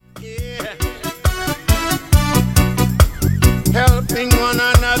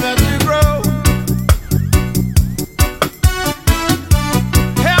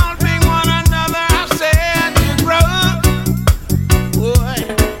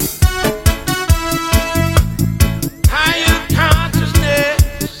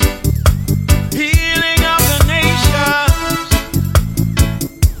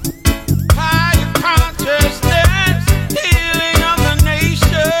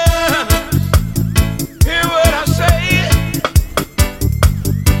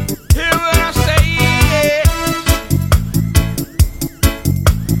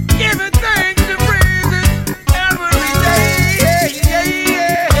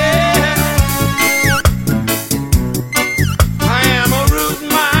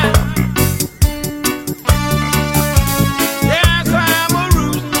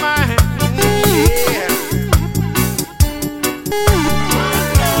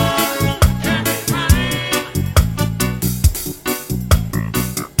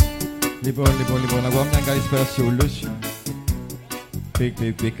Λοιπόν, εγώ μια καλησπέρα σε όλους.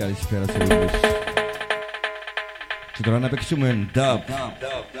 Big καλησπέρα σε όλους. Και τώρα να παίξουμε dub.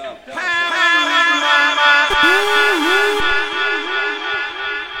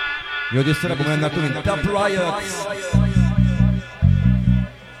 Διότι ύστερα που μένουν να έρθουν οι dubplate.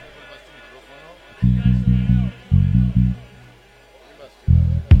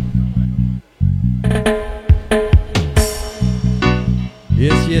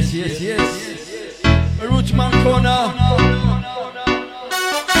 Yes. Rootsman corner.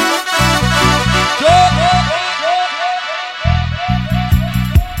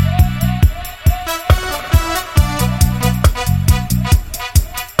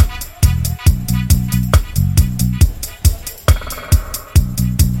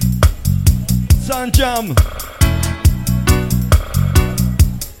 Sunjam.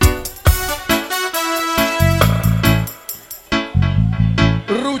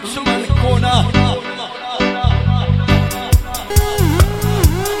 Rootsman corner.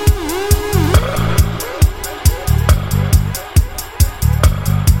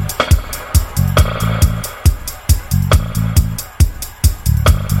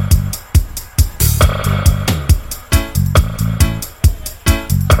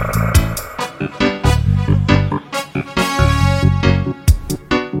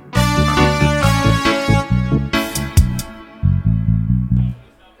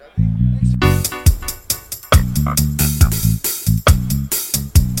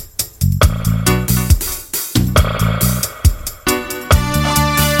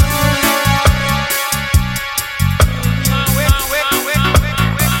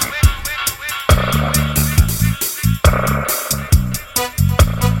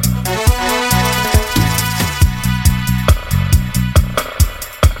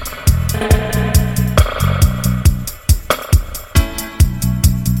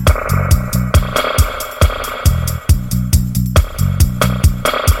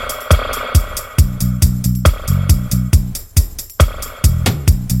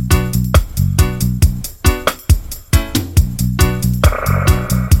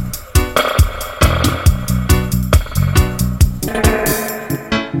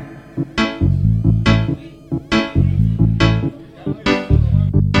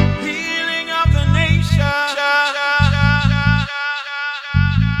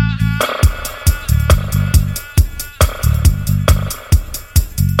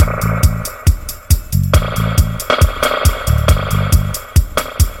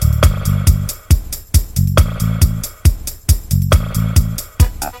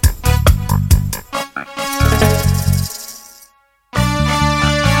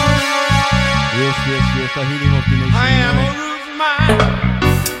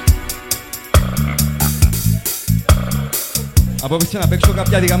 Απόψε να παίξω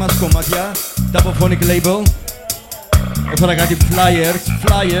κάποια δικά μας κομμάτια, Dubophonic label. Έφερα κάτι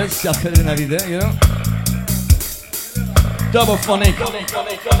flyers, αν θέλετε να δείτε, you know. Dubophonic.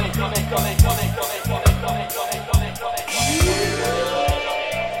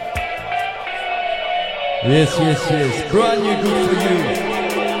 Yes, brand new good for you.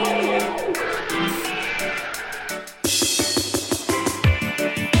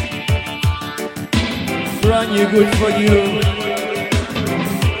 Brand new good for you.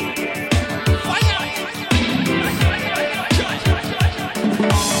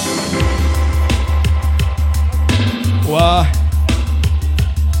 Wow.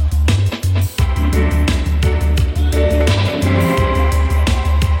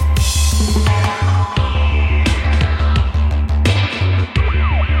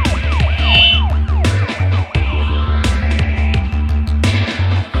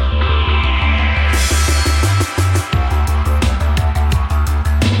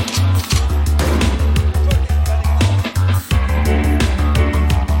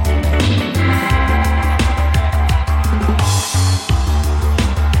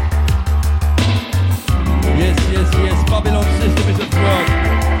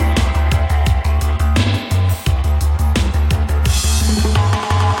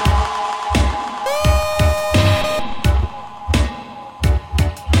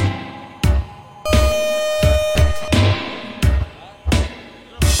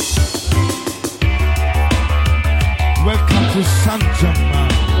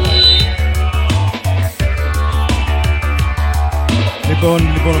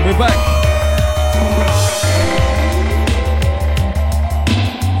 Λοιπόν, we're back.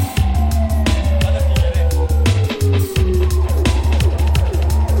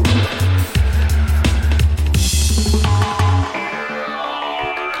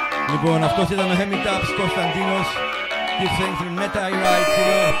 Λοιπόν, αυτός ήταν ο Hermit Dubz Κωνσταντίνος. Keep saying to Meta right, you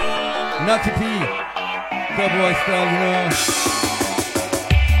know. Knati P, Cowboy style, you know.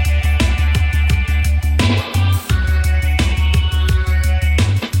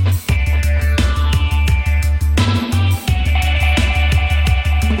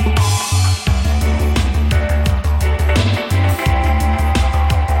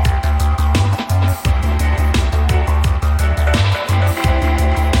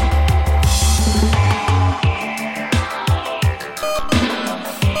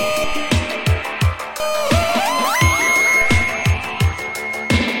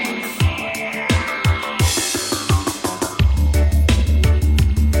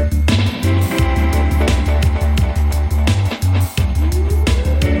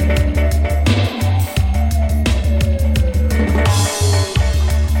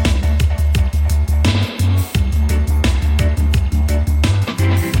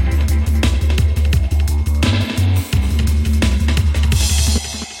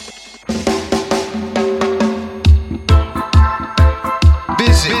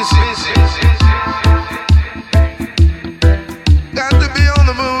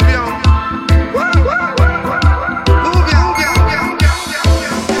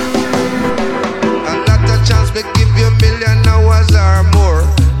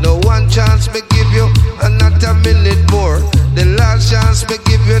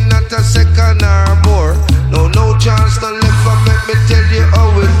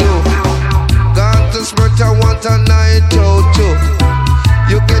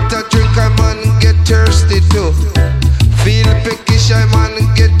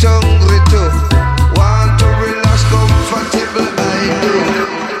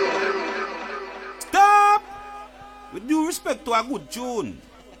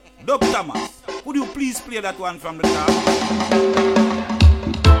 That one from the top.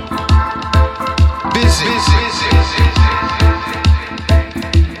 Busy.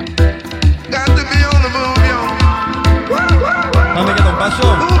 Got to be on the move, yo. Dame que don paso.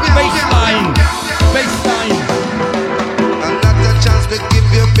 Baseline. Another chance me give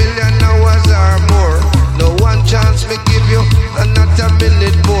you 1,000,000 hours or more. No one chance me give you another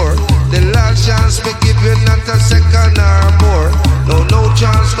minute more. The last chance me give you not a second or more. No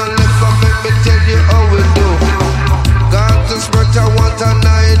chance no left for make me tell you how we do. Gone to spread a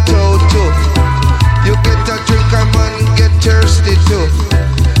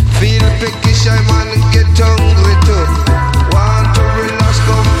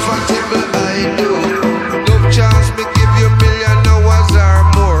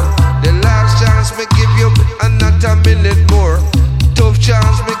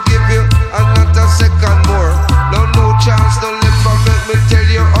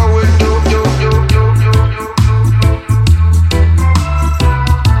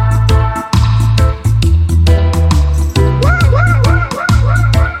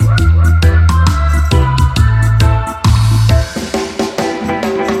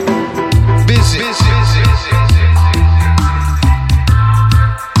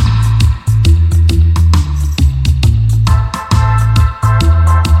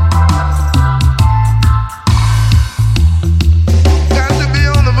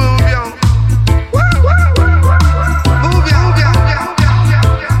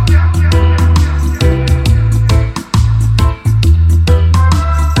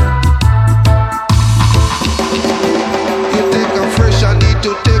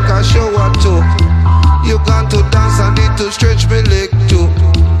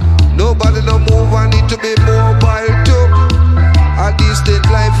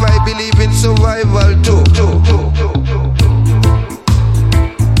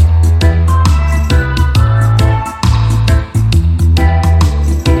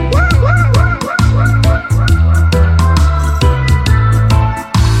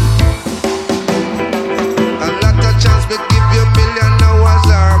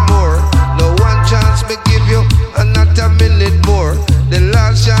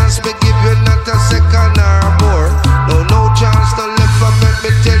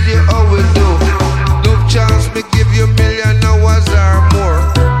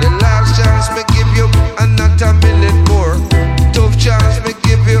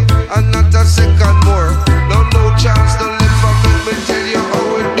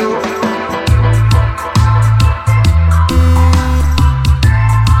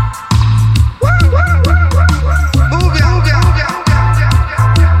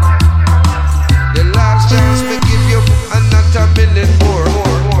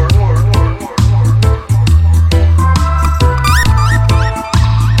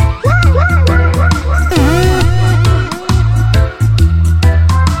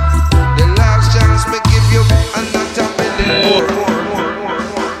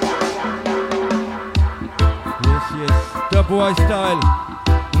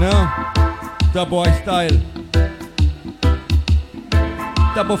Boy style.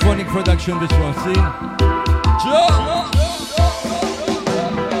 Dubophonic production, this one, see? Jump!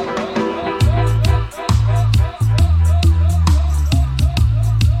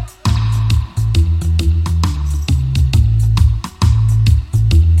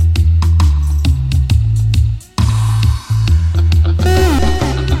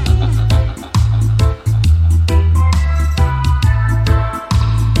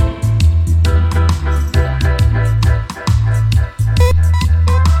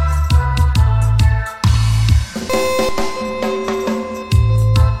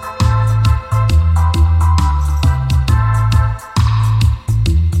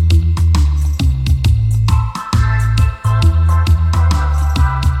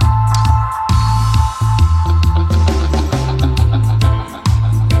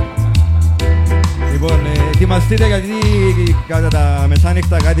 Stile di da mechanic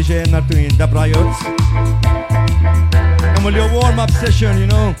ta gadi che nartu in Dub Riots. Come your warm up session, you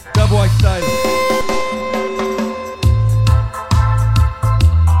know, Dub White style.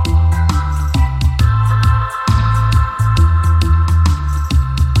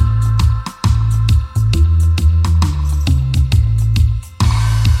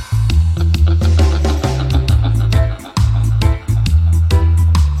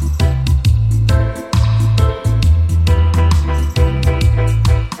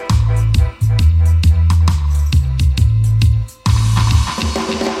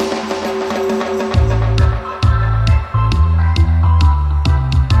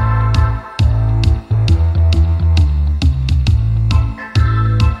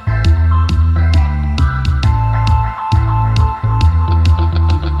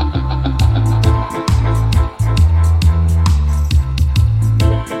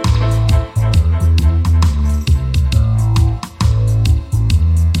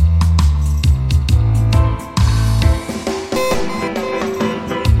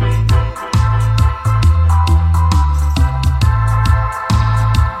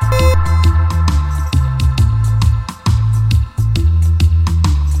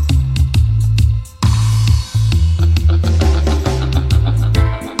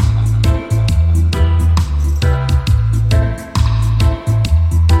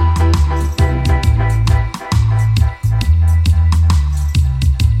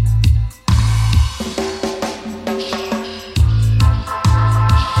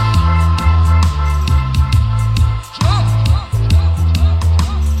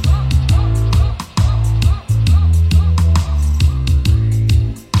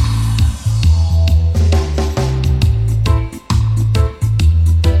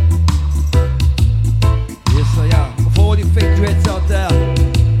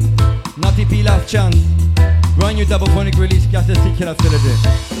 Chance. Brand new Dubophonic release, cassette killer celebrate.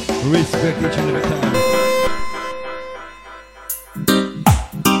 Respect each and every time.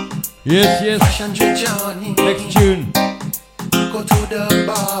 Yes, yes. Next tune. Go to the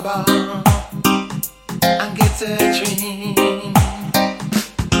barber and get a dream.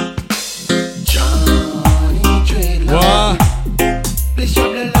 Johnny Dreadlock. Please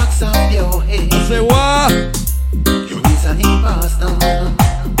drop the locks off your head. I say what? You is an imposter.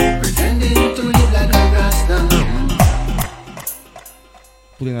 Pretending to live like a rasta.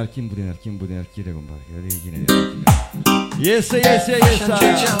 Yes, yes, yes,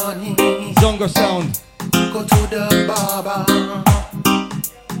 yes. Zongo Sound. Go to the barber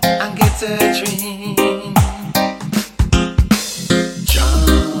and get a dream.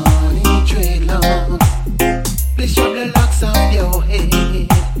 Johnny Dreadlock. Please drop the locks off your head.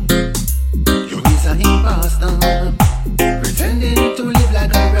 You is an imposter. Pretending to live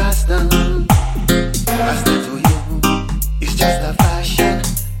like a rasta. Rasta to you is just a fashion,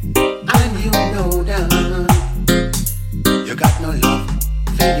 and you know that. You got no love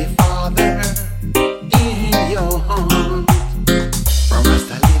for the Father in your heart. From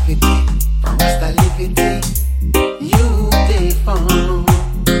Rasta livity, you they found.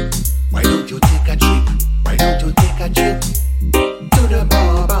 Why don't you take a trip? Why don't you take a trip to the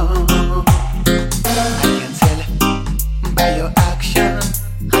bar?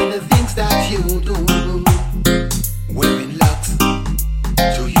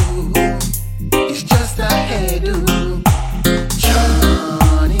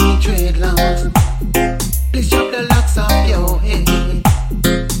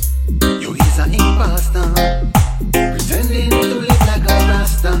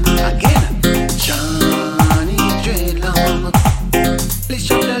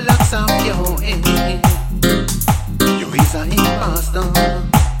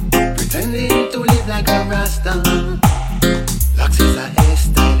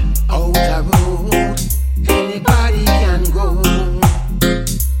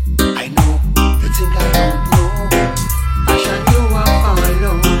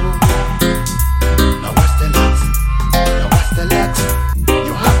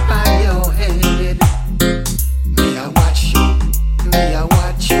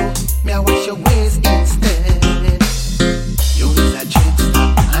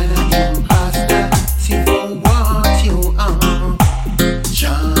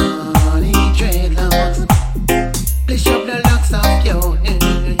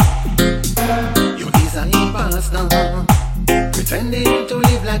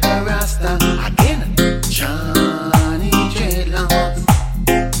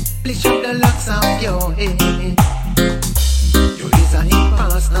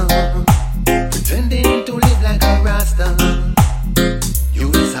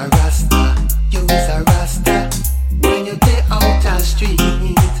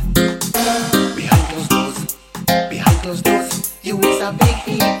 a big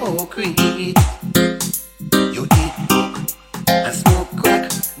hypocrite. You eat cook and smoke crack,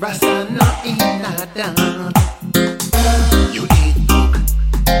 Rasta not in a dance. You eat cook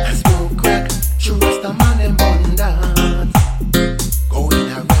and smoke crack, true Rasta man and bun dance. Going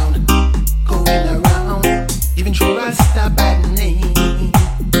around, even true Rasta bad name.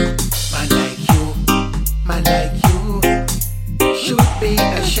 Man like you, should be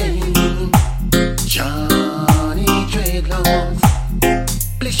ashamed. Johnny Dreadlocks,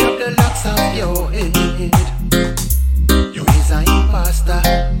 please shove the locks off your head. You is an imposter,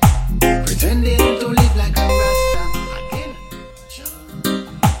 pretending to live like a Rasta. Again,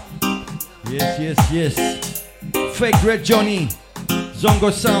 Yes. Fake Red Johnny, Zongo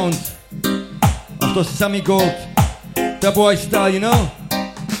Sound. After Sammy Gold, that boy style, you know?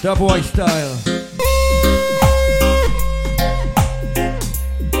 That boy style.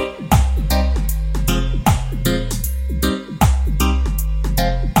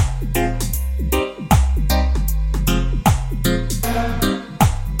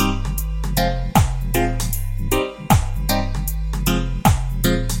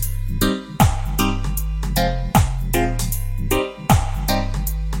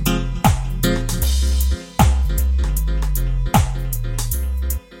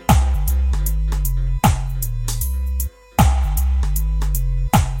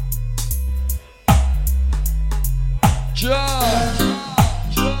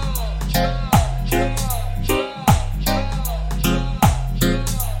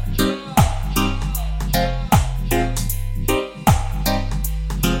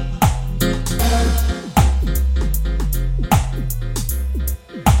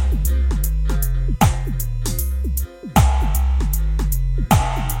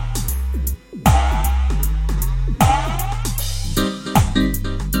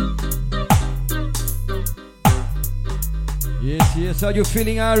 Yes, are you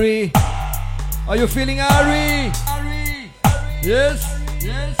feeling Ari? Are you feeling Ari? Yes?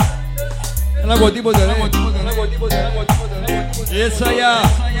 Yes, I am.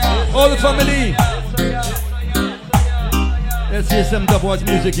 All the family. Let's hear some dubwatch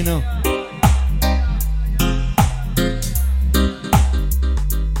music, you know.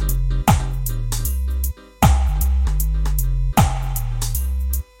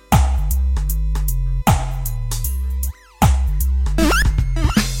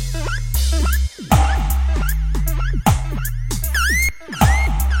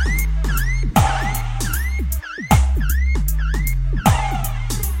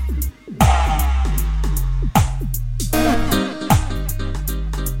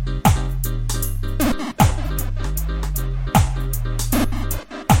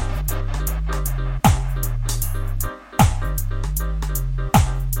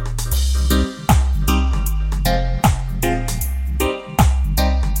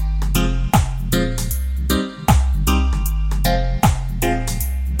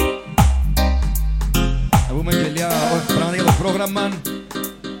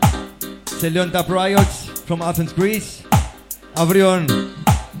 Leon Dub Riots from Athens, Greece. Αύριον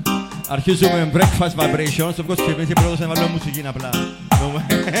αρχίζουμε breakfast vibrations. Of course, ξεκινήσει πρώτος να βάλω μουσική απλά.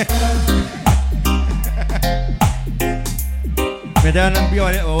 Μετά να μπει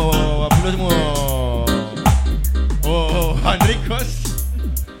ο φίλος μου ο Ανδρίκος.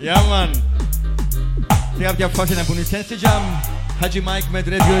 Yeah, man. Σε κάποια φάση να μπουν οι Sensi Jam, Haji Mike με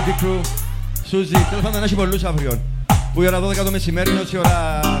Radio Crew, Suzy. Τέλος πάντων να έχει πολλούς αύριον. Που η ώρα 12 το μεσημέρι είναι όση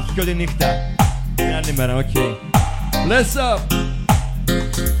ώρα πιο τη νύχτα. Μια άλλη μέρα, οκ. Bless up!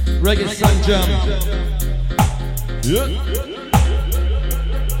 Reggae Sunjam. Yeah.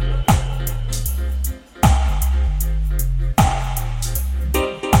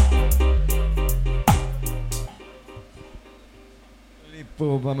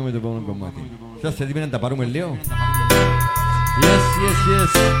 Λοιπόν, πάμε με το επόμενο κομμάτι. Σας έτοιμοι να τα πάρουμε λίγο? Yes.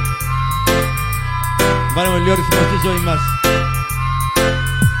 Βάλουμε λίγο ρυθμό στη ζωή μας.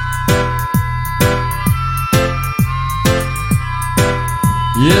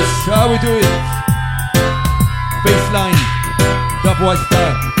 Yes, how we do it? Bassline, dubwise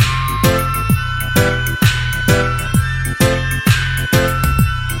style.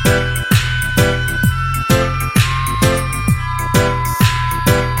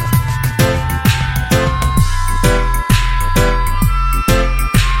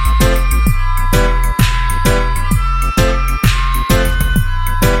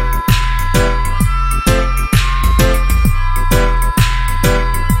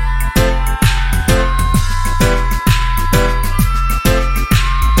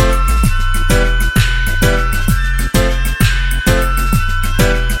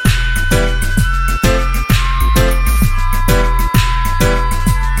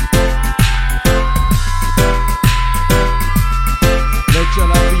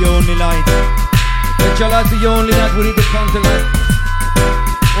 the only that we need to counter that.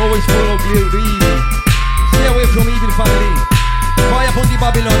 Always follow the evil. Stay away from evil, family. Fire upon the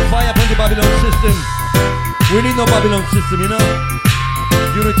Babylon system. We need no Babylon system, you know.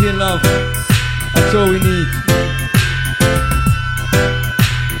 Unity and love. That's all we need.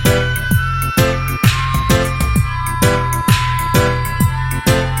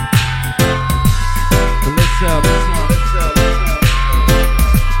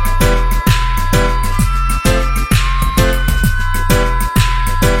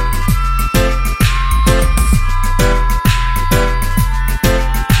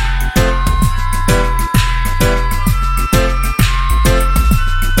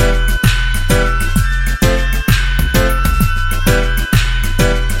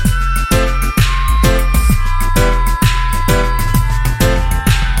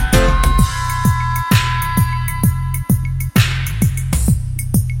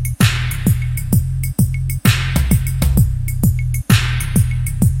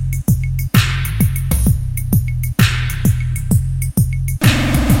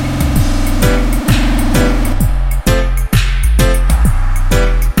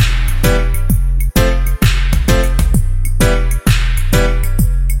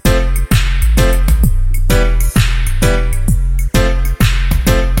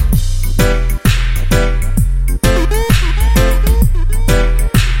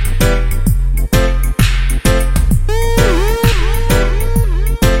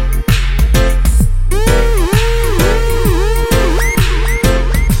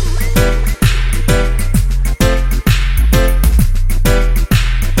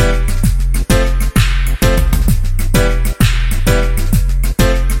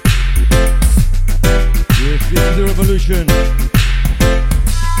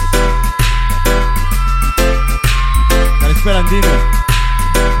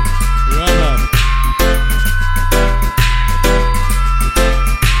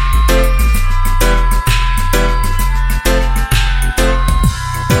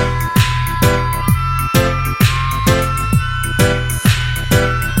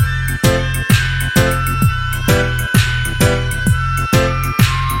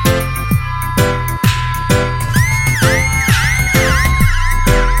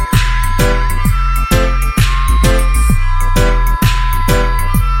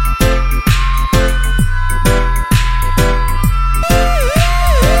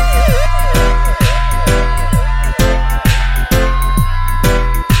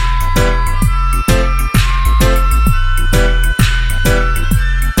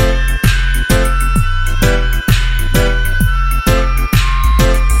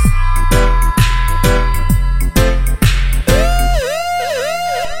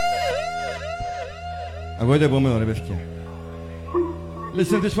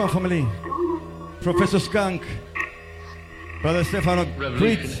 Listen to this one, family. Professor Skank, Brother Stefano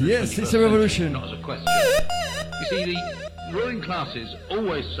Crete. Yes, it's a revolution. Not as a question. You see, the ruling classes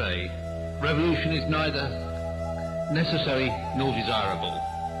always say revolution is neither necessary nor desirable.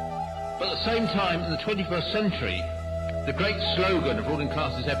 But at the same time, in the 21st century, the great slogan of ruling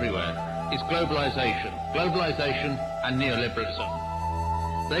classes everywhere is globalization. Globalization and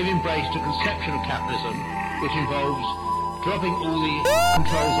neoliberalism. They've embraced a conception of capitalism which involves dropping all the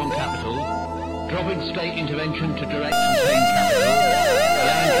controls on capital, dropping state intervention to direct and tame capital,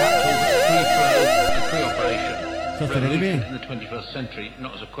 allowing capital free flow and free operation. Revolution in the 21st century,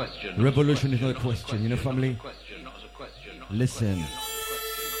 not as a question. Revolution is not a question, you know, family. Listen.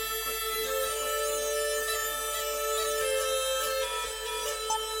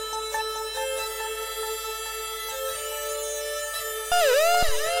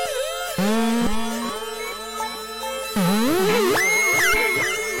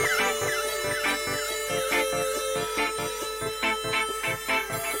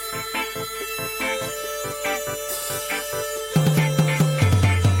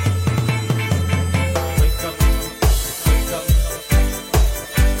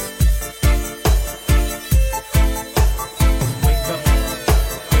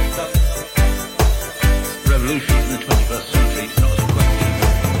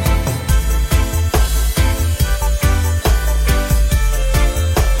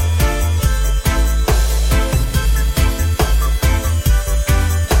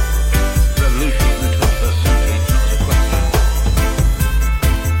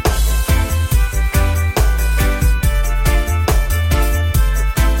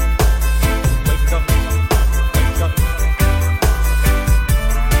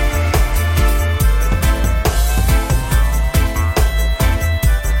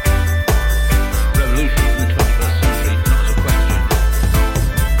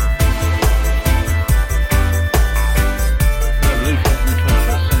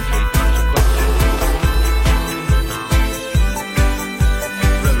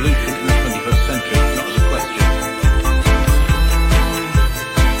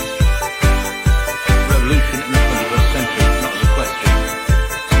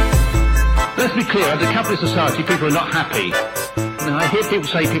 capitalist society, people are not happy. Now, I hear people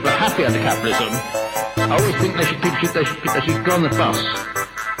say people are happy under capitalism. I always think they should go on the bus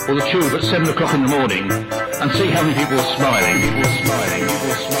or the tube at 7 o'clock in the morning and see how many people are smiling. People are smiling.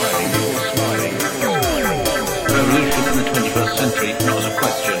 People are smiling. People are smiling. Revolution in the 21st century, not as a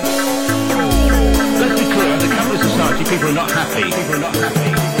question. Let's be clear, under capitalist society, people are not happy. People are not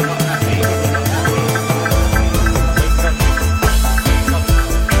happy. People are not happy. People are not happy.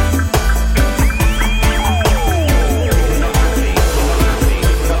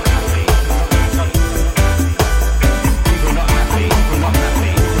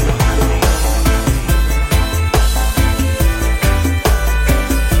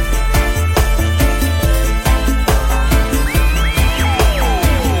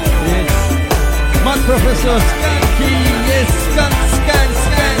 Professor Skanking, yes, skunk.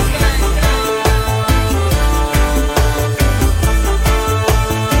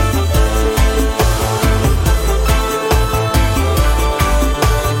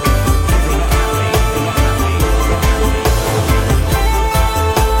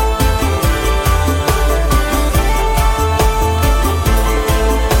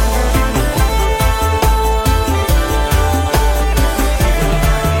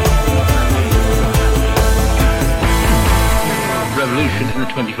 Revolution in the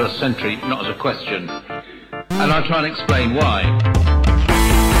 21st century, not as a question. And I'll try and explain why.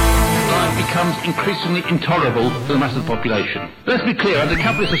 Life becomes increasingly intolerable for the mass of the population. Let's be clear, under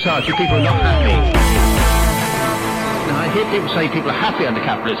capitalist society, people are not happy. Now, I hear people say people are happy under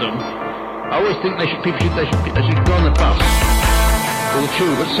capitalism. I always think they should go on the bus or the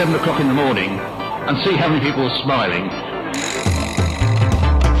tube at 7 o'clock in the morning and see how many people are smiling.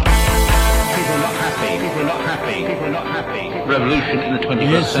 People are not happy. People are not happy. People are not happy. Revolution in the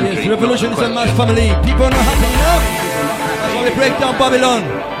 21st century. Yes, revolution is a mass family. People are not happy enough. That's why we break down Babylon.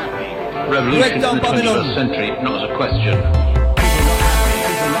 Revolution in the 21st century, not as a question. People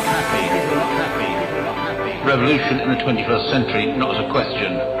are not happy. People are not happy. People are not happy. Revolution in the 21st century, not as a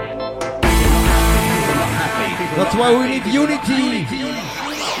question. People are not happy. That's why we need unity.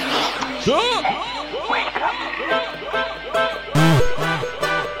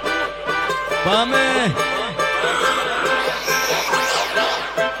 Bame.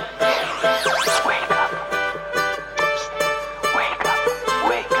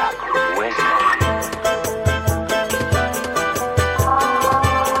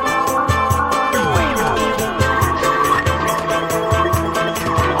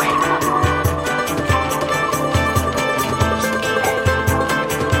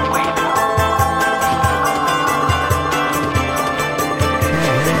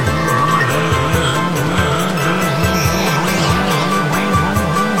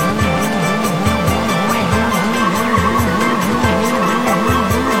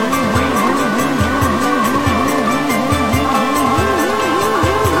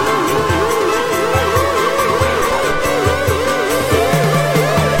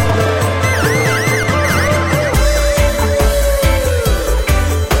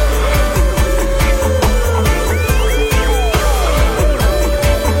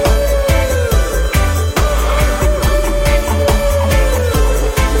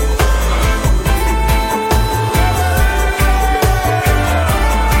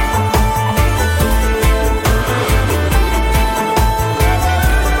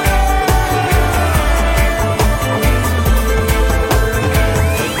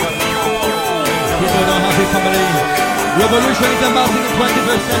 Revolution is a must in the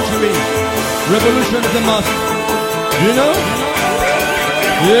 21st century. Revolution is a must. You know?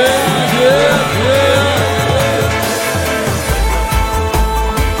 Yeah.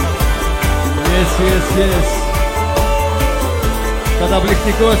 Yes.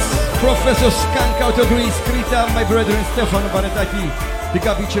 Kadabliknikos, Professor Skank out of Greece, Krita, my brethren Stefano Baretaki. Pick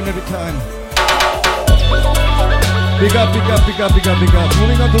up each and every time. Big up.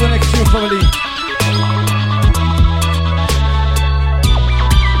 Moving on to the next tune, family.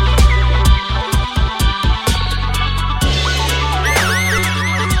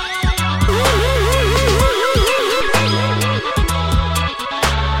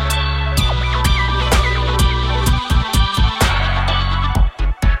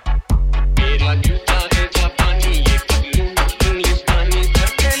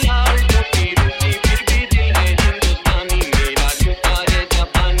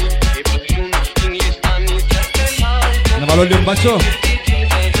 Un bacio.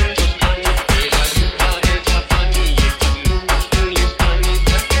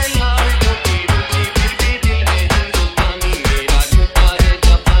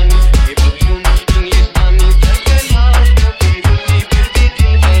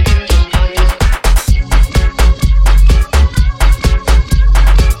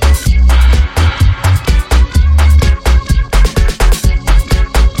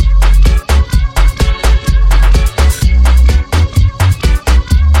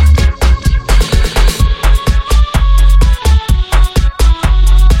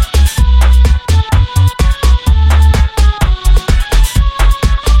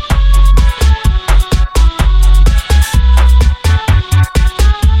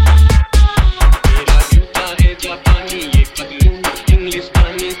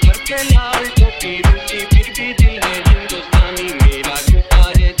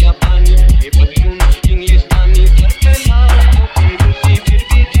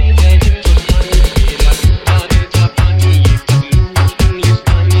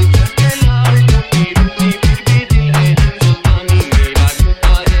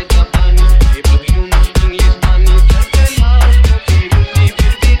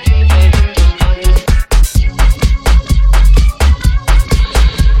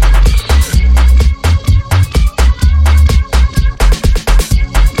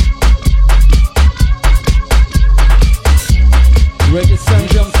 Reggae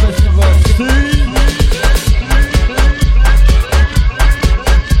Sunjam Festival.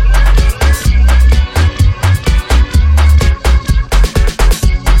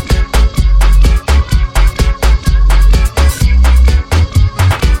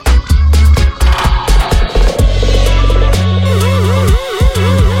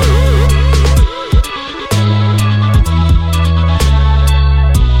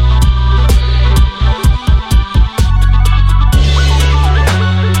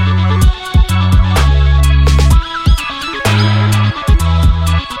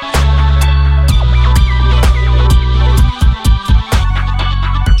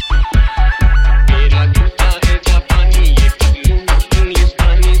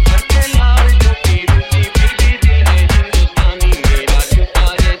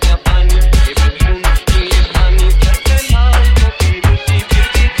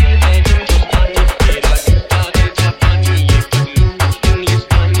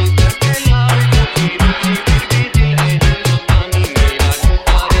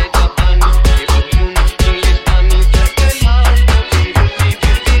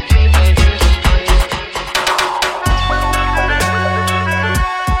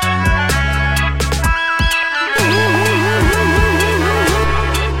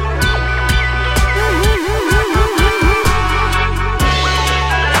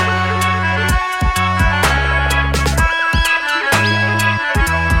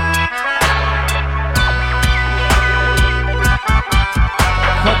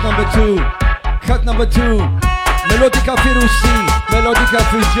 Cut number two. Melodica for Rusi, Melodica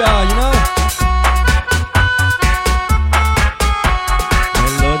for Jah, you know?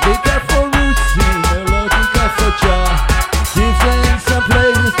 Melodica for Rusi, Melodica for Jah. Difference and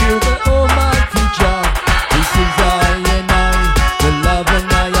places to the Almighty Jah. This is I and I, the love and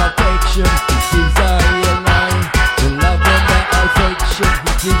my affection. This is I and I, the love and my affection.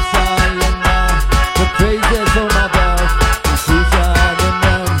 This is I and I, the praises on my back. This is I and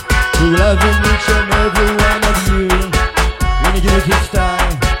I, who loving each and every one of you. In the unity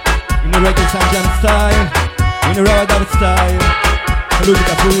style, in the Reggae Sunjam style, in the Raw Dub style.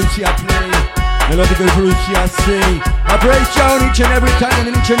 Melodica for Rusi I play, Melodica for Rusi I say. I praise Jah each and every time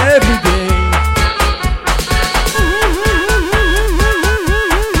and each and every day.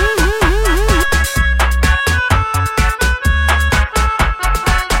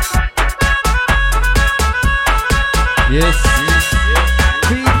 Yes,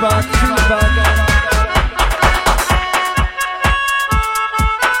 feedback, feedback.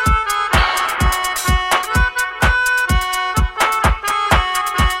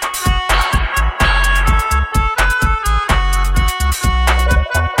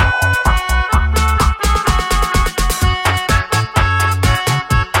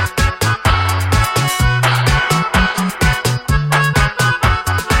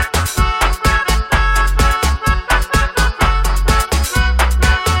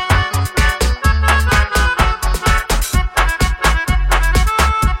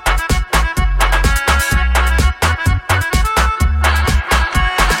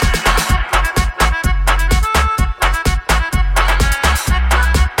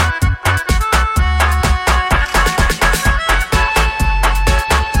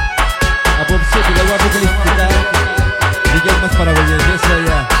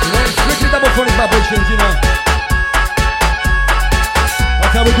 You know,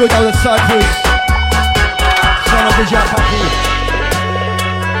 that's how we do it out of Cyprus, son of the Jahpapu.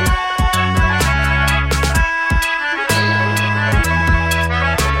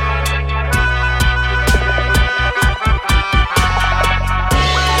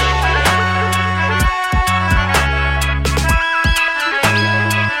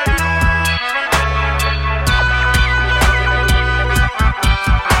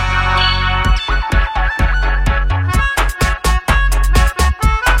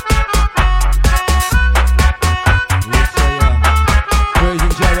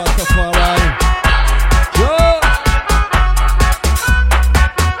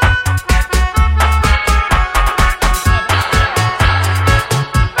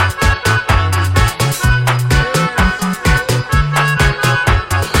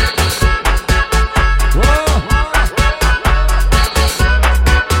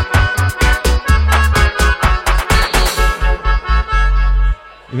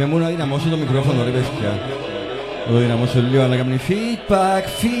 Είμαι μόνο να δυναμώσω το μικρόφωνο, ρε παιδιά. Να το δυναμώσω λίγο, να κάνει feedback.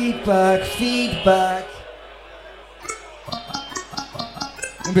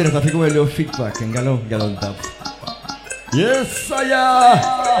 Μην πήρε, θα φύγουμε λίγο feedback, είναι καλό για τον Dub. Yes, Saya!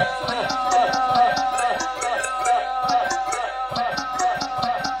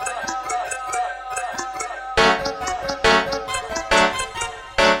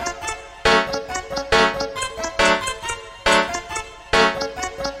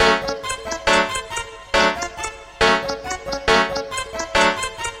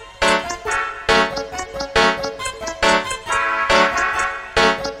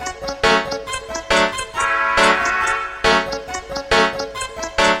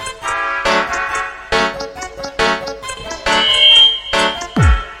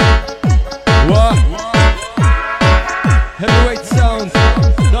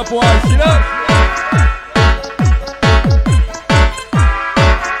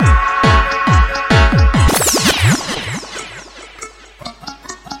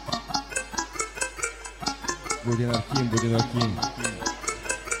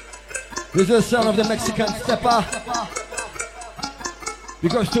 This is the sound of the Mexican stepper.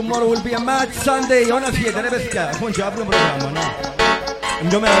 Because tomorrow will be a mad Sunday. Ona fieta, ρε παιδιά. Έχουν και αύριο πρόγραμμα, να.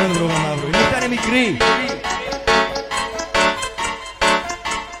 Πιο μεγάλο το πρόγραμμα αύριο. Είναι φτάνει μικρή.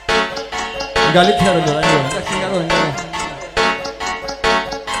 Είναι καλύτερο τώρα, εντάξει, είναι καλό, είναι καλό.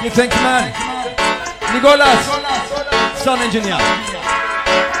 You think, man? Nicolas, sound engineer.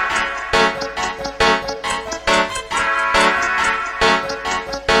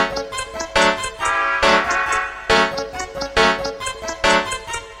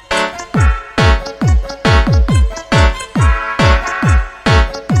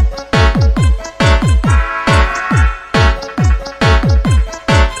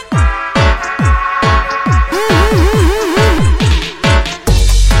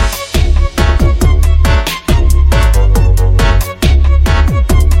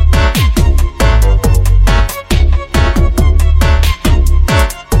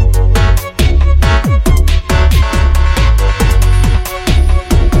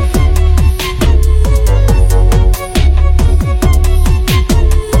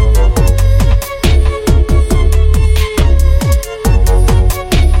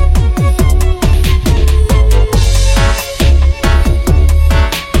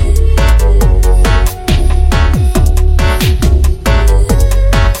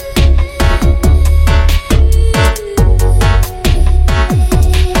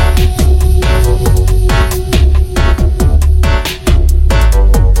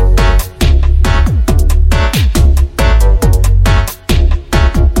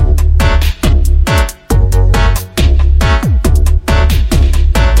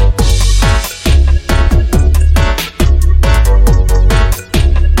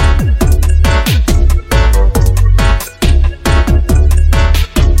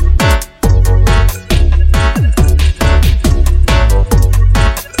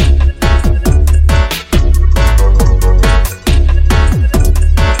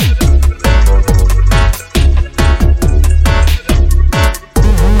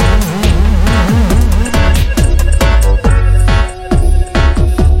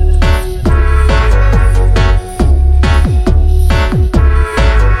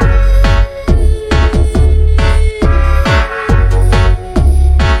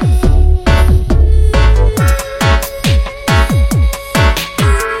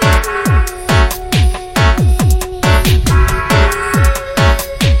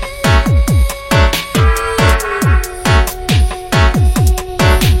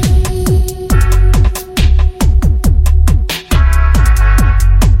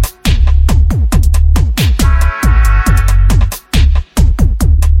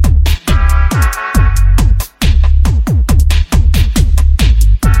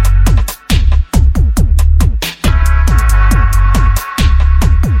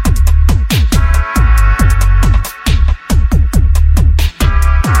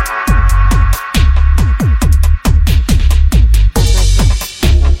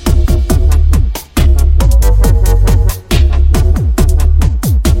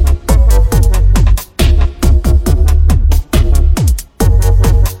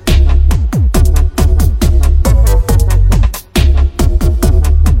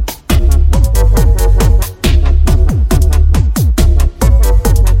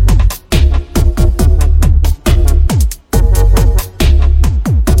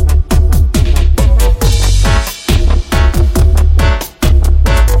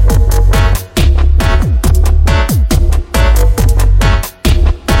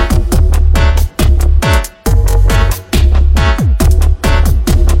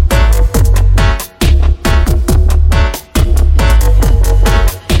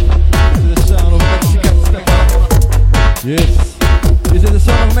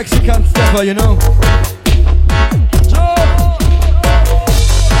 stepper, you know.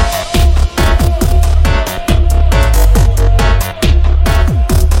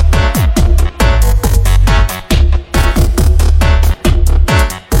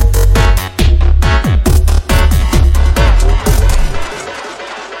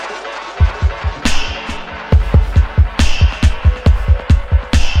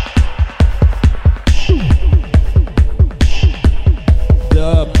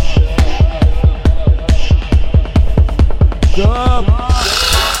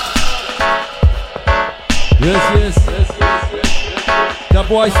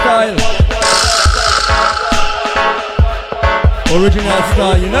 Boy style, original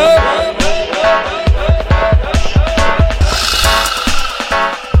style, you know.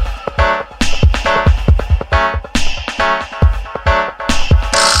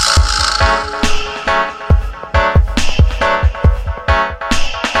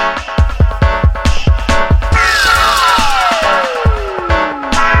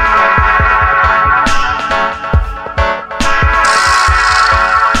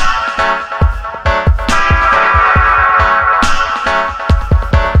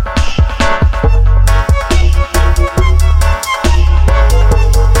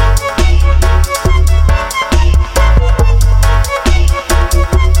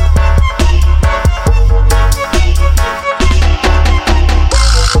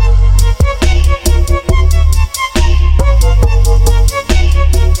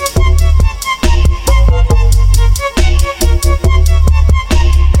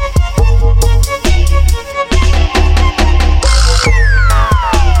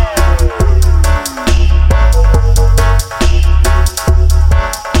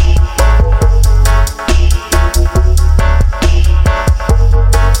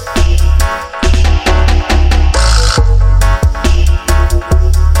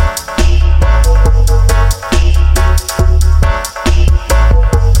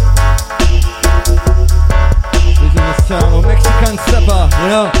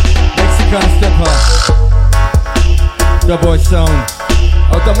 Boy Sound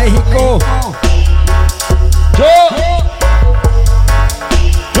out of Mexico.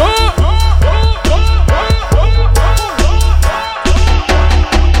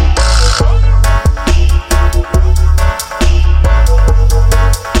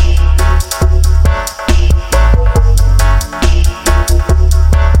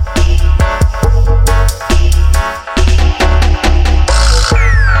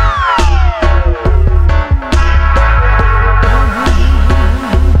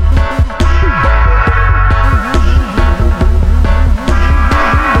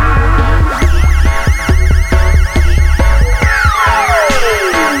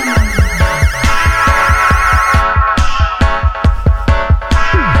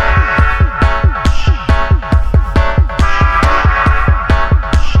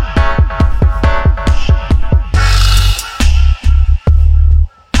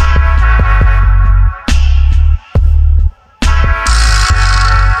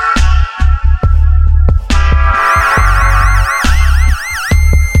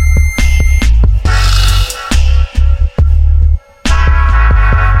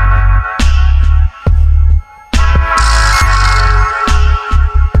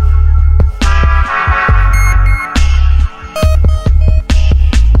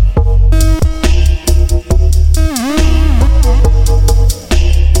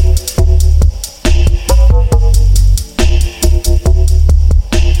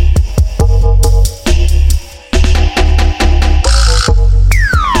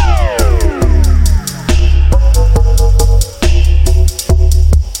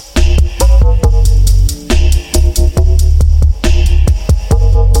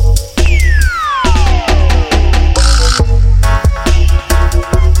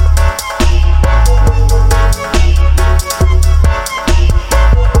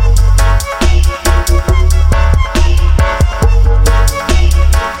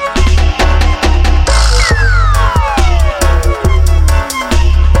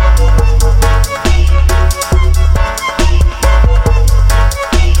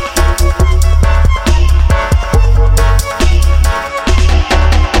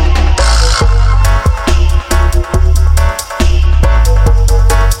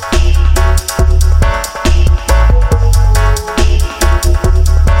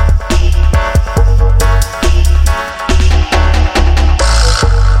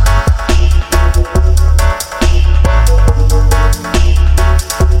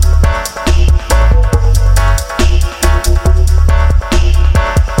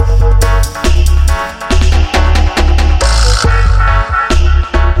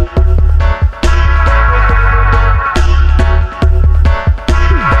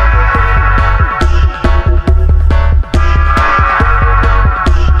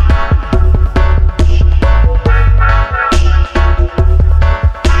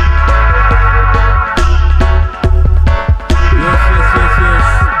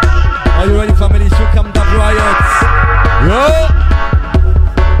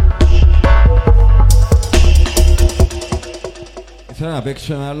 να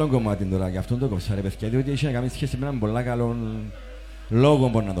παίξω ένα άλλο κομμάτι τώρα και αυτόν το κόψα ρε παιδιά, διότι έχει να κάνει σχέση με έναν πολλά καλό λόγο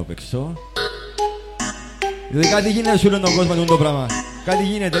που να το παίξω. Διότι κάτι γίνεται σε όλο τον κόσμο το πράγμα. Κάτι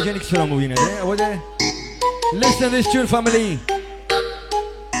γίνεται και δεν ξέρω μου γίνεται, οπότε listen to this tune family.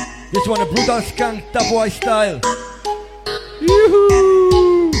 This one a brutal skunk top white style.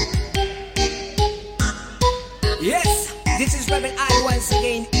 Yoo-hoo! Yes, this is Rebel I once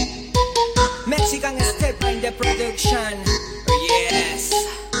again. Mexican step in the production. Yes.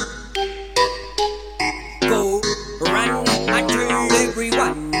 Go run and tell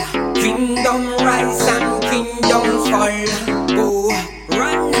everyone. Kingdom rise and kingdom fall. Go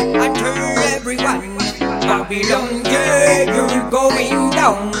run and tell everyone. Babylon, yeah, you're going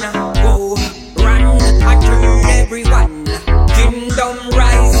down. Go run and tell everyone. Kingdom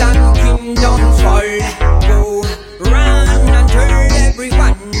rise and kingdom fall. Go run and tell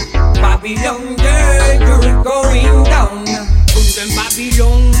everyone. Babylon, yeah, you're going down. Under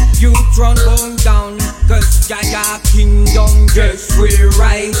Babylon, you throne going down. Cause Jaja kingdom just will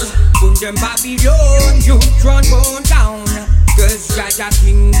rise. Under Babylon, you throne going down. Cause Jaja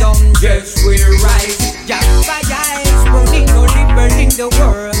kingdom just will rise. Jahpapu is burning no liberal in the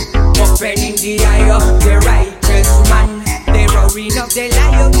world. Opening the eye of the righteous man. The roaring of the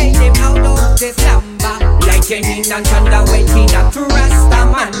lion made them out of the slumber. Lightning and thunder waking up to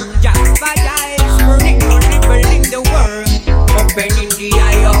Rastaman. Jahpapu is burning no liberal in the world. Opening the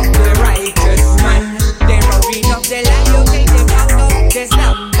eye of the righteous man. The roaring of the lion made them out of the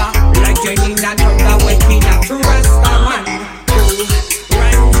slumber. Lightning and thunder waking up to Rastaman.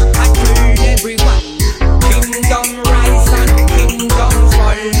 Everyone, kingdom rise and kingdom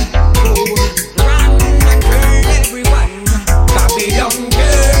fall. Go run and kill everyone. Babylon,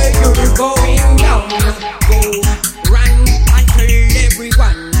 yeah, you're going down. Go run and kill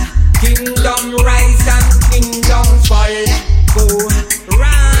everyone. Kingdom rise and kingdom fall. Go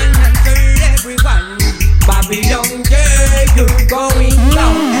run and kill everyone. Babylon, yeah, you're going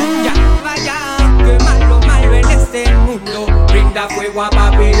down. Jahpapu, que malo en este mundo. Brinda fuego a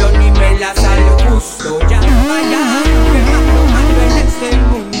Babylon y me la sale justo. Jahpapu, que malo en este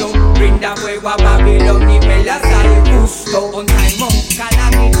mundo. Brinda fuego a Babylon y me la sale justo. On time of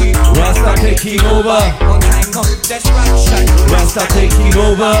calamity, Rasta taking over. On time of destruction, Rasta taking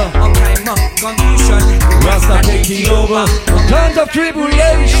over. On time of confusion, Rasta taking over. On times of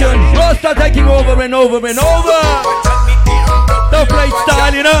tribulation, Rasta taking over and over and over. The plate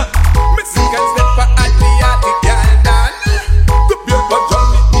style, you know.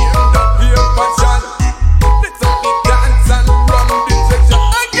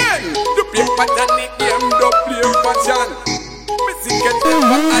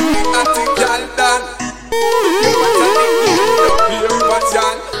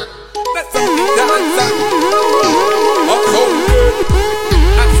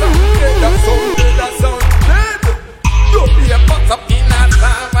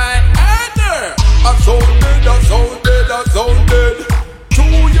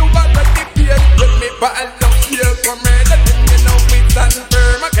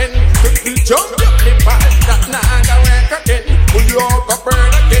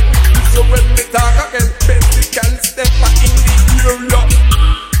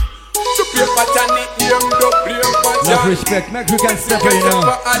 Enough respect, Mexican stepper, you know.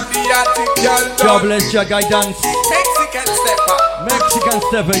 Jobless, your guidance. Mexican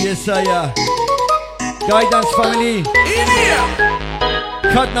stepper, yes, sir. Guidance family.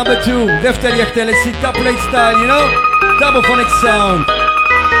 Cut number 2, Defter Yekte, let's see dubplate style, you know. Dubophonic sound.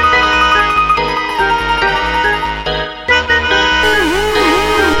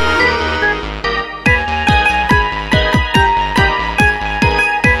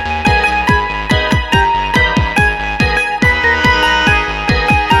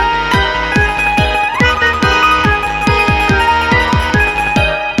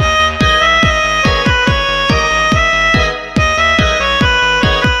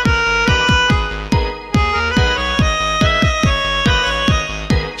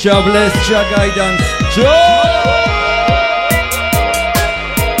 Jobless, your guidance.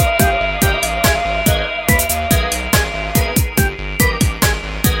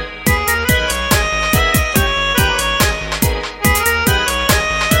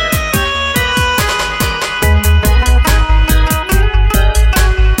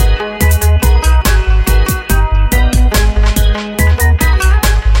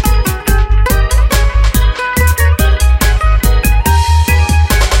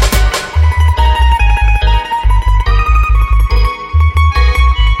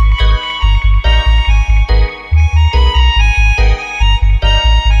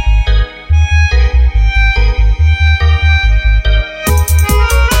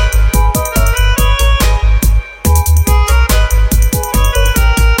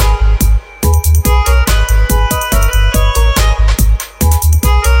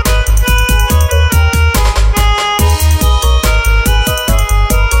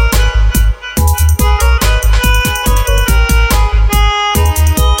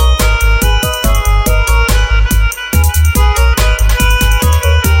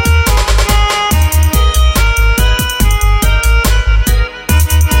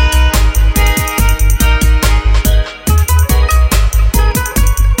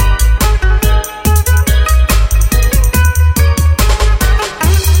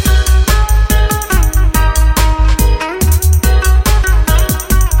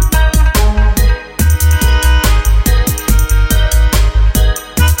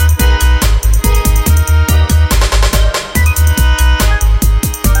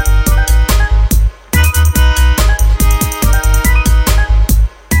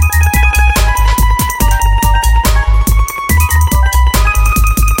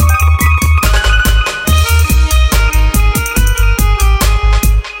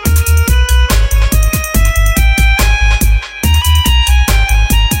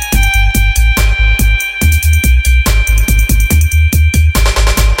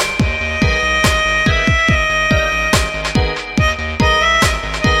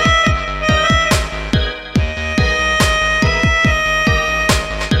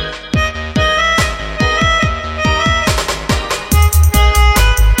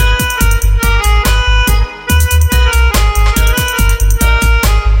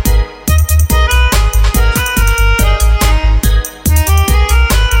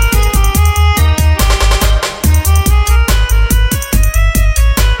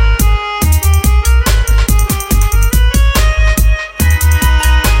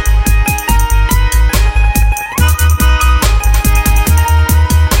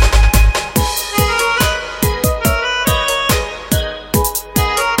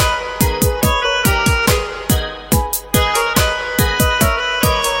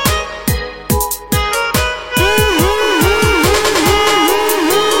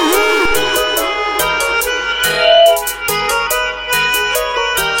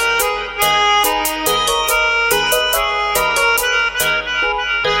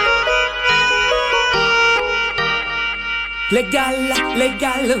 Legal,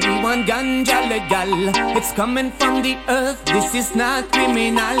 legal, we want ganja legal. It's coming from the earth, this is not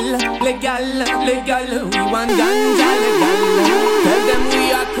criminal. Legal, legal, we want ganja legal. Tell them we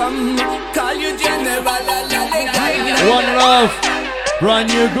are come, call you general, legal. One love, brand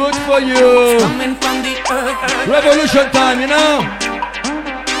new good for you. It's coming from the earth. Revolution time, you know.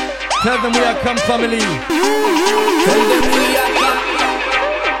 Tell them we are come family. Tell them we are come.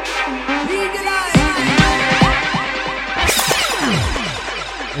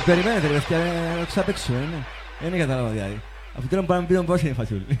 Περιμένετε ρε παιδιά, ξέρω απ' έξω, είναι. Δεν κατάλαβα δηλαδή. Αυτό ήταν πάνω πίσω πώς είναι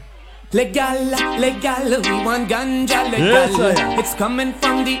φασούλη. Legal, legal, we want ganja legal. Yes, it's coming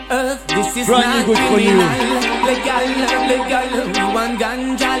from the earth, this is brand not good for you. criminal. Legal, legal, we want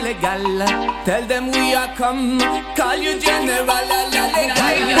ganja legal. Tell them we are come, call you general,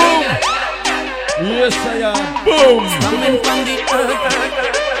 legal. Boom! Yes, I am. Boom! It's coming from the earth.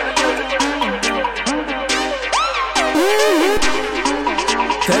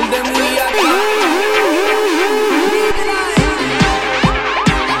 Tell them we are come.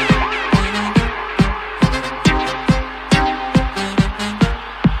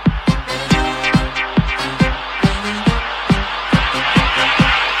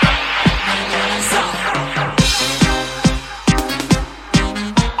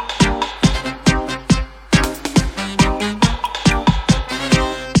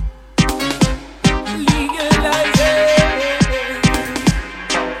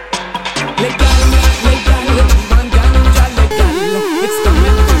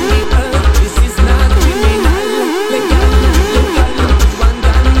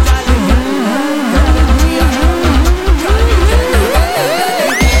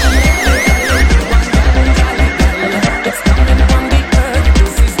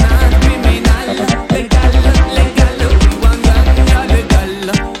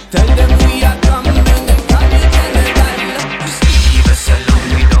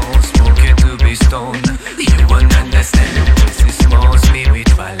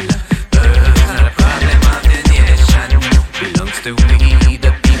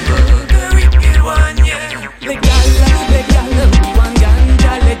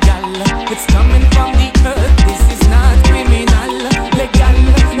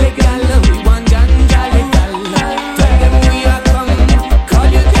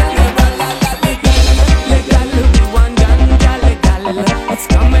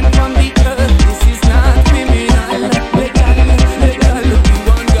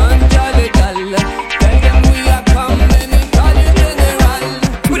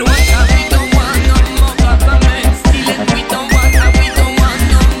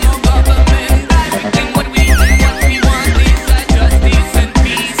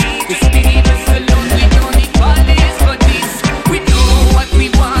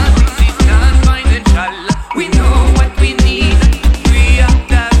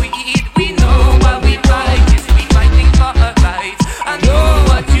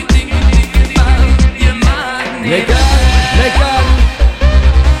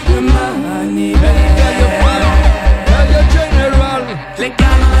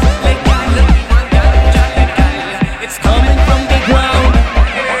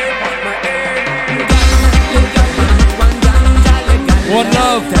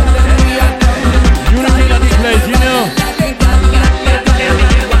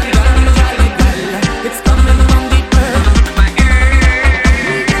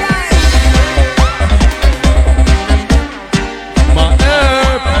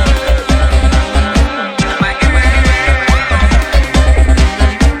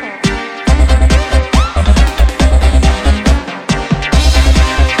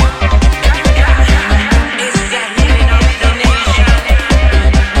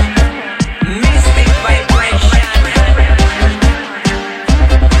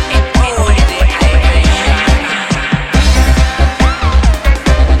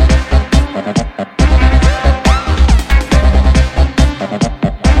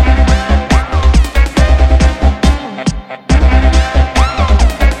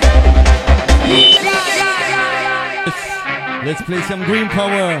 Let's play some Green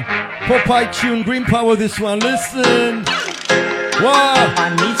Power. Popeye tune, Green Power this one. Listen. Wow. I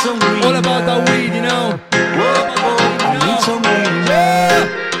need some green. All about the weed, you know. I need some green.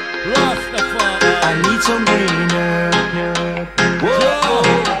 Rastafari. I need some green.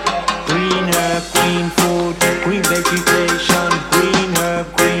 Green herb, green food, green vegetation, green herb,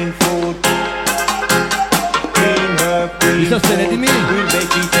 green food. Green herb, green food, green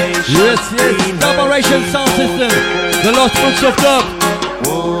vegetation. Yes, yes. Operation Sound System. The Lost Books of Dub.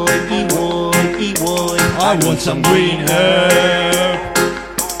 I want some green herb.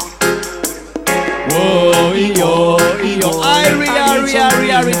 Oh, yo, yo.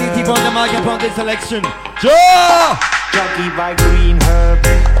 Ari, DT on the market from this selection. Joe! Jackie by green herb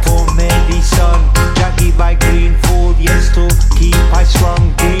for medicine. Jackie by green food, yes to keep I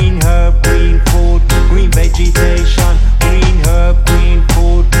strong. Green herb, green food, green vegetation. Green herb, green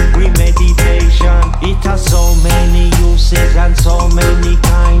food, green meditation. It has so many uses and so many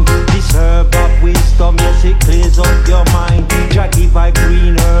kind. This herb of wisdom, yes it clears up your mind. Jackie by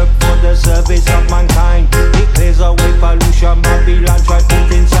green herb for the service of mankind. It clears away pollution, Babylon try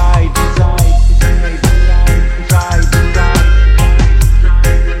put inside.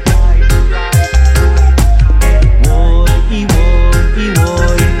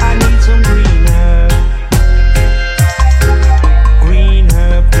 I need some green herb. Green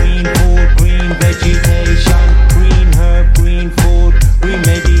herb, green food, green vegetation. Green herb, green food, green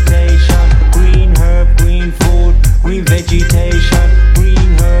meditation. Green herb, green food, green vegetation.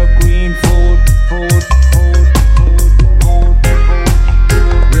 Green herb, green food, food.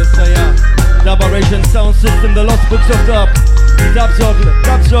 Yes, I am. Collaboration sound system, the Lost Books of Dub.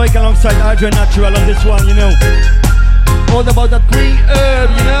 Dubzoic alongside Idren Natural on this one, you know. All about that green herb,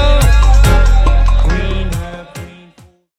 you know.